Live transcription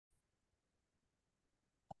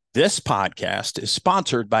This podcast is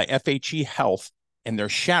sponsored by FHE Health and their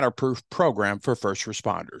Shatterproof program for first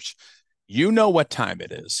responders. You know what time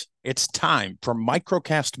it is. It's time for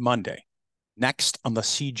Microcast Monday, next on the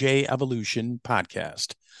CJ Evolution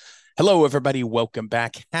podcast. Hello, everybody. Welcome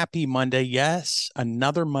back. Happy Monday. Yes,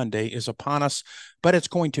 another Monday is upon us, but it's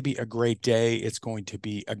going to be a great day. It's going to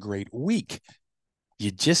be a great week.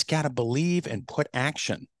 You just got to believe and put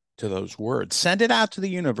action to those words. Send it out to the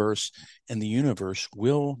universe, and the universe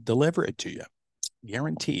will deliver it to you.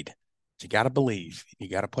 Guaranteed. You got to believe. You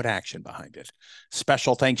got to put action behind it.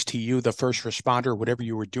 Special thanks to you, the first responder, whatever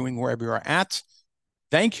you were doing, wherever you're at.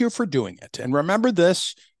 Thank you for doing it. And remember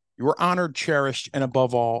this, you are honored, cherished, and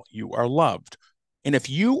above all, you are loved. And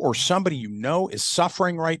if you or somebody you know is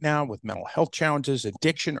suffering right now with mental health challenges,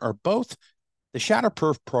 addiction, or both, the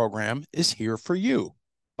Shatterproof program is here for you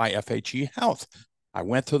by FHE Health. I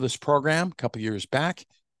went through this program a couple years back,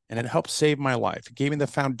 and it helped save my life. It gave me the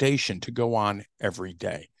foundation to go on every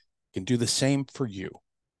day. You can do the same for you.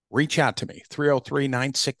 Reach out to me,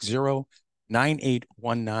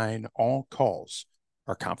 303-960-9819. All calls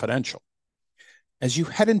are confidential. As you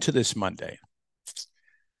head into this Monday,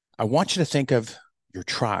 I want you to think of your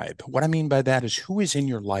tribe. What I mean by that is who is in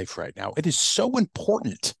your life right now. It is so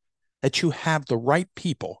important that you have the right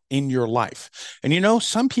people in your life. And you know,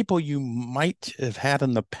 some people you might have had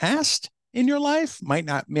in the past in your life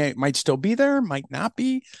might still be there, might not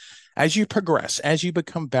be. As you progress, as you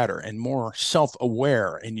become better and more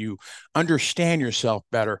self-aware and you understand yourself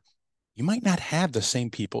better, you might not have the same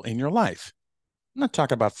people in your life. I'm not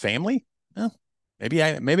talking about family. Well, maybe I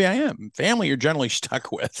am. Family you're generally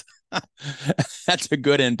stuck with. That's a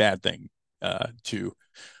good and bad thing to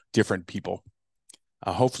different people.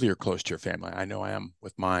 Hopefully you're close to your family. I know I am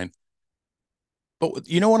with mine. But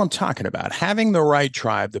you know what I'm talking about. Having the right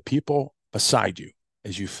tribe, the people beside you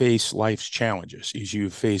as you face life's challenges, as you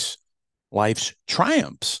face life's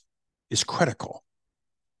triumphs is critical.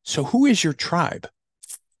 So who is your tribe?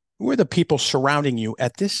 Who are the people surrounding you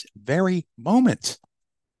at this very moment?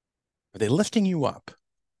 Are they lifting you up?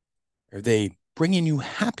 Are they bringing you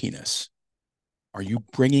happiness? Are you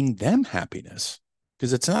bringing them happiness?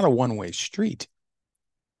 Because it's not a one-way street.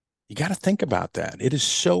 You got to think about that. It is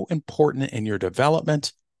so important in your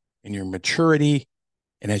development, in your maturity,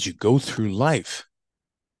 and as you go through life.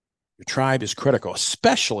 Your tribe is critical,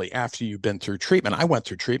 especially after you've been through treatment. I went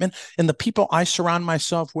through treatment, and the people I surround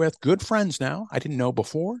myself with, good friends now, I didn't know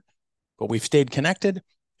before, but we've stayed connected,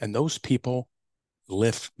 and those people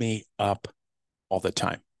lift me up all the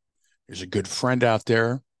time. There's a good friend out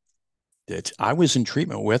there that I was in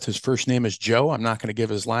treatment with. His first name is Joe. I'm not going to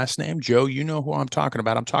give his last name. Joe, you know who I'm talking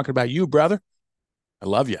about. I'm talking about you, brother. I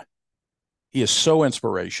love you. He is so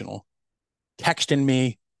inspirational, texting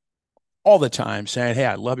me all the time saying, hey,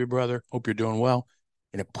 I love you, brother. Hope you're doing well.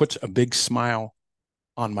 And it puts a big smile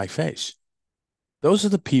on my face. Those are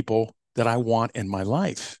the people that I want in my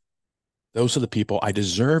life. Those are the people I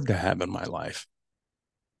deserve to have in my life.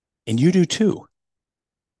 And you do too.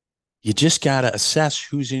 You just got to assess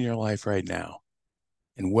who's in your life right now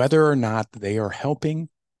and whether or not they are helping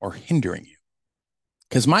or hindering you.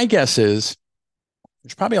 Because my guess is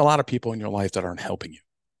there's probably a lot of people in your life that aren't helping you,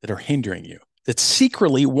 that are hindering you, that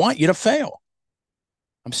secretly want you to fail.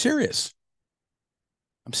 I'm serious.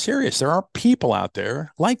 I'm serious. There are people out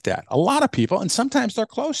there like that, a lot of people, and sometimes they're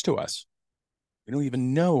close to us. We don't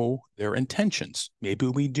even know their intentions. Maybe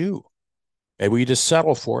we do. Maybe we just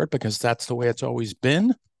settle for it because that's the way it's always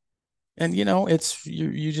been. And, you know, it's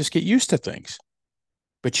you just get used to things.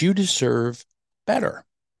 But you deserve better.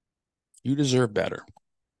 You deserve better.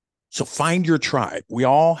 So find your tribe. We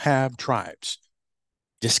all have tribes.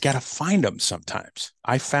 Just got to find them sometimes.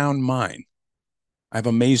 I found mine. I have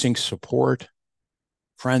amazing support,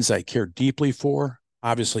 friends I care deeply for,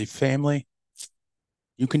 obviously family.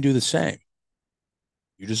 You can do the same.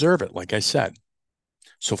 You deserve it, like I said.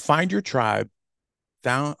 So find your tribe,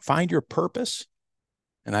 find your purpose,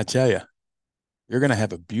 and I tell you, you're going to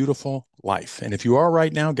have a beautiful life. And if you are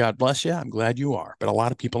right now, God bless you. I'm glad you are. But a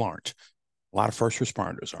lot of people aren't. A lot of first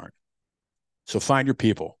responders aren't. So find your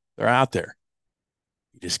people. They're out there.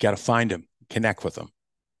 You just got to find them, connect with them.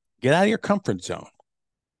 Get out of your comfort zone.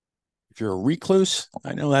 If you're a recluse,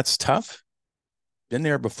 I know that's tough. Been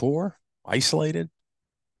there before, isolated,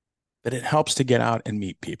 but it helps to get out and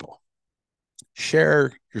meet people.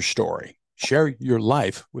 Share your story. Share your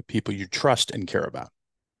life with people you trust and care about.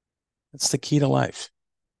 That's the key to life,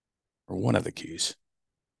 or one of the keys.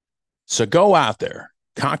 So go out there,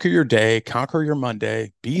 conquer your day, conquer your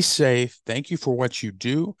Monday, be safe. Thank you for what you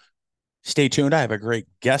do. Stay tuned. I have a great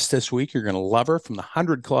guest this week. You're going to love her from the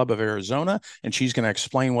 100 Club of Arizona, and she's going to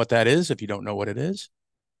explain what that is if you don't know what it is.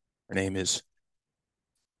 Her name is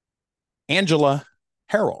Angela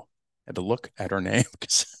Harrell. I had to look at her name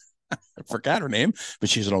because I forgot her name, but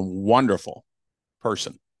she's a wonderful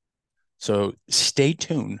person. So stay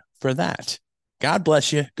tuned for that. God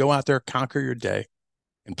bless you. Go out there, conquer your day,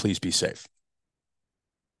 and please be safe.